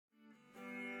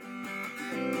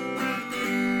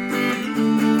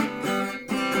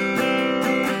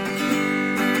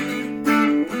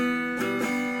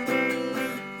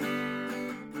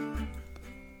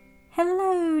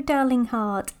darling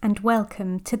heart, and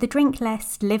welcome to the Drink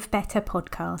Less, Live Better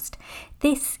podcast.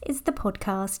 This is the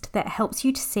podcast that helps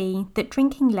you to see that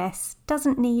drinking less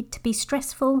doesn't need to be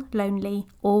stressful, lonely,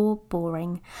 or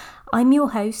boring. I'm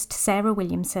your host, Sarah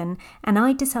Williamson, and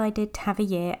I decided to have a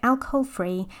year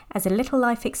alcohol-free as a little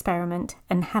life experiment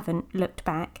and haven't looked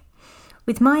back.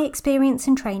 With my experience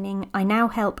and training, I now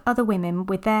help other women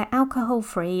with their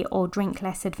alcohol-free or drink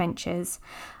less adventures.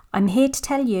 I'm here to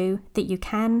tell you that you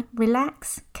can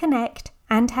relax, connect,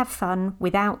 and have fun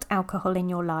without alcohol in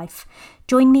your life.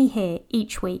 Join me here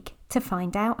each week to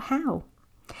find out how.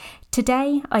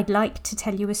 Today, I'd like to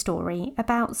tell you a story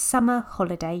about summer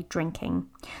holiday drinking,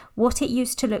 what it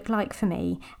used to look like for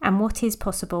me, and what is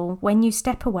possible when you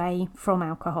step away from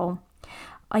alcohol.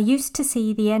 I used to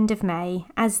see the end of May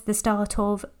as the start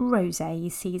of rosé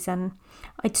season.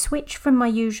 I'd switch from my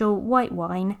usual white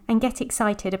wine and get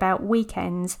excited about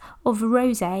weekends of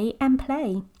rosé and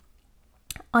play.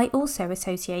 I also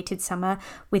associated summer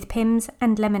with Pimm's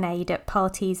and lemonade at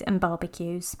parties and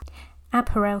barbecues.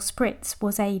 Aperol Spritz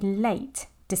was a late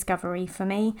discovery for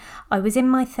me. I was in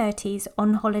my 30s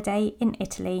on holiday in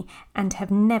Italy and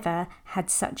have never had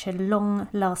such a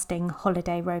long-lasting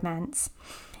holiday romance.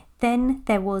 Then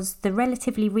there was the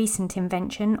relatively recent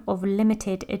invention of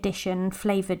limited edition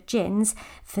flavoured gins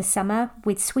for summer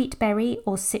with sweet berry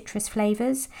or citrus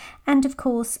flavours, and of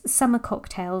course summer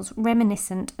cocktails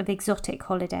reminiscent of exotic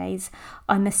holidays.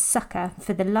 I'm a sucker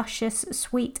for the luscious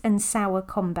sweet and sour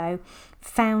combo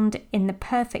found in the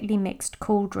perfectly mixed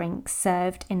cool drinks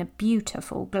served in a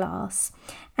beautiful glass.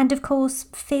 And of course,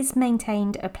 fizz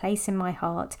maintained a place in my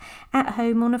heart, at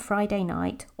home on a Friday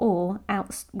night or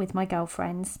out with my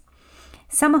girlfriends.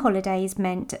 Summer holidays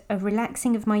meant a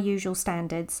relaxing of my usual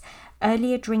standards,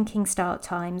 earlier drinking start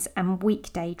times and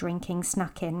weekday drinking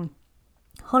snuck in.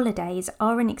 Holidays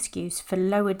are an excuse for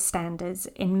lowered standards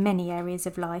in many areas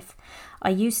of life.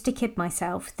 I used to kid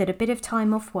myself that a bit of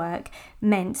time off work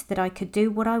meant that I could do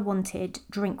what I wanted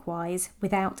drink-wise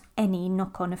without any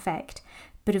knock-on effect.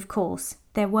 But of course,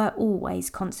 there were always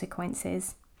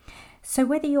consequences. So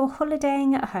whether you're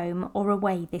holidaying at home or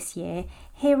away this year,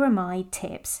 here are my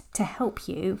tips to help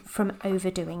you from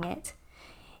overdoing it.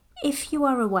 If you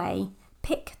are away,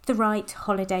 pick the right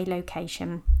holiday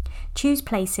location. Choose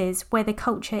places where the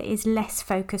culture is less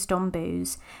focused on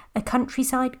booze. A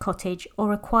countryside cottage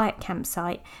or a quiet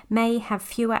campsite may have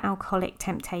fewer alcoholic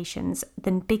temptations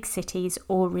than big cities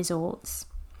or resorts.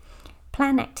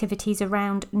 Plan activities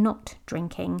around not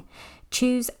drinking.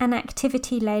 Choose an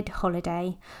activity-led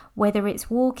holiday, whether it's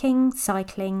walking,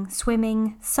 cycling,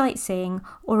 swimming, sightseeing,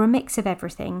 or a mix of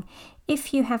everything.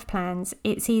 If you have plans,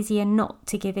 it's easier not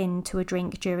to give in to a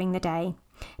drink during the day.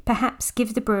 Perhaps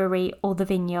give the brewery or the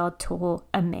vineyard tour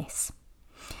a miss.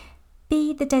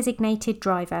 Be the designated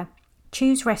driver.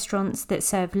 Choose restaurants that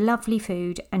serve lovely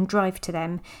food and drive to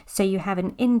them so you have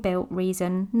an inbuilt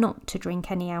reason not to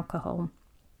drink any alcohol.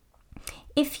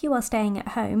 If you are staying at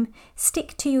home,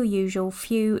 stick to your usual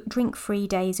few drink-free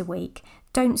days a week.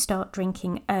 Don't start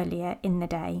drinking earlier in the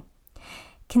day.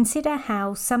 Consider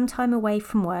how some time away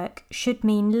from work should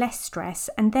mean less stress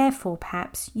and therefore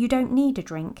perhaps you don't need a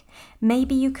drink.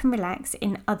 Maybe you can relax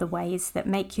in other ways that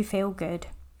make you feel good.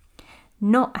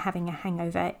 Not having a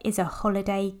hangover is a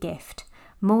holiday gift.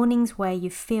 Mornings where you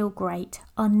feel great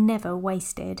are never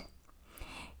wasted.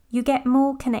 You get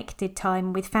more connected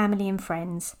time with family and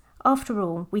friends. After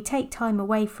all, we take time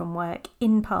away from work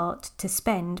in part to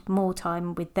spend more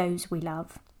time with those we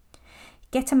love.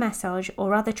 Get a massage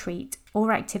or other treat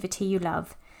or activity you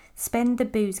love. Spend the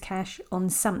booze cash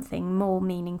on something more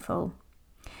meaningful.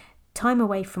 Time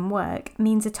away from work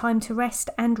means a time to rest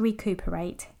and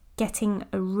recuperate, getting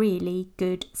a really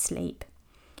good sleep.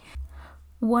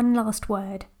 One last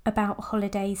word about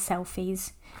holiday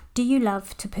selfies. Do you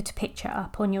love to put a picture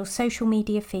up on your social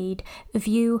media feed of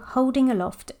you holding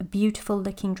aloft a beautiful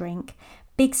looking drink,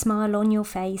 big smile on your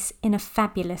face in a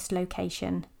fabulous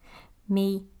location?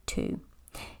 Me too.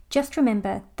 Just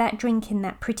remember that drink in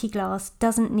that pretty glass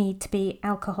doesn't need to be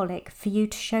alcoholic for you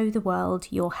to show the world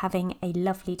you're having a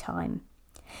lovely time.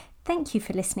 Thank you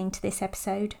for listening to this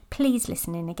episode. Please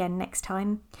listen in again next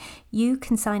time. You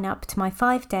can sign up to my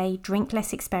 5-day Drink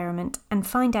Less experiment and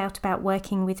find out about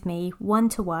working with me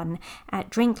one-to-one at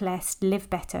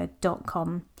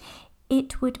drinklesslivebetter.com.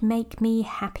 It would make me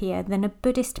happier than a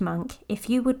Buddhist monk if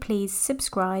you would please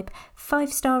subscribe,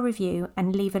 5-star review,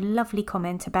 and leave a lovely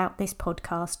comment about this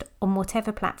podcast on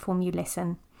whatever platform you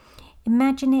listen.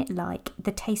 Imagine it like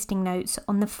the tasting notes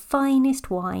on the finest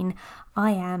wine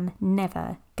I am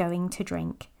never going to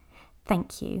drink.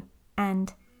 Thank you,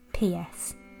 and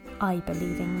P.S. I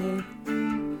believe in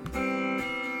you.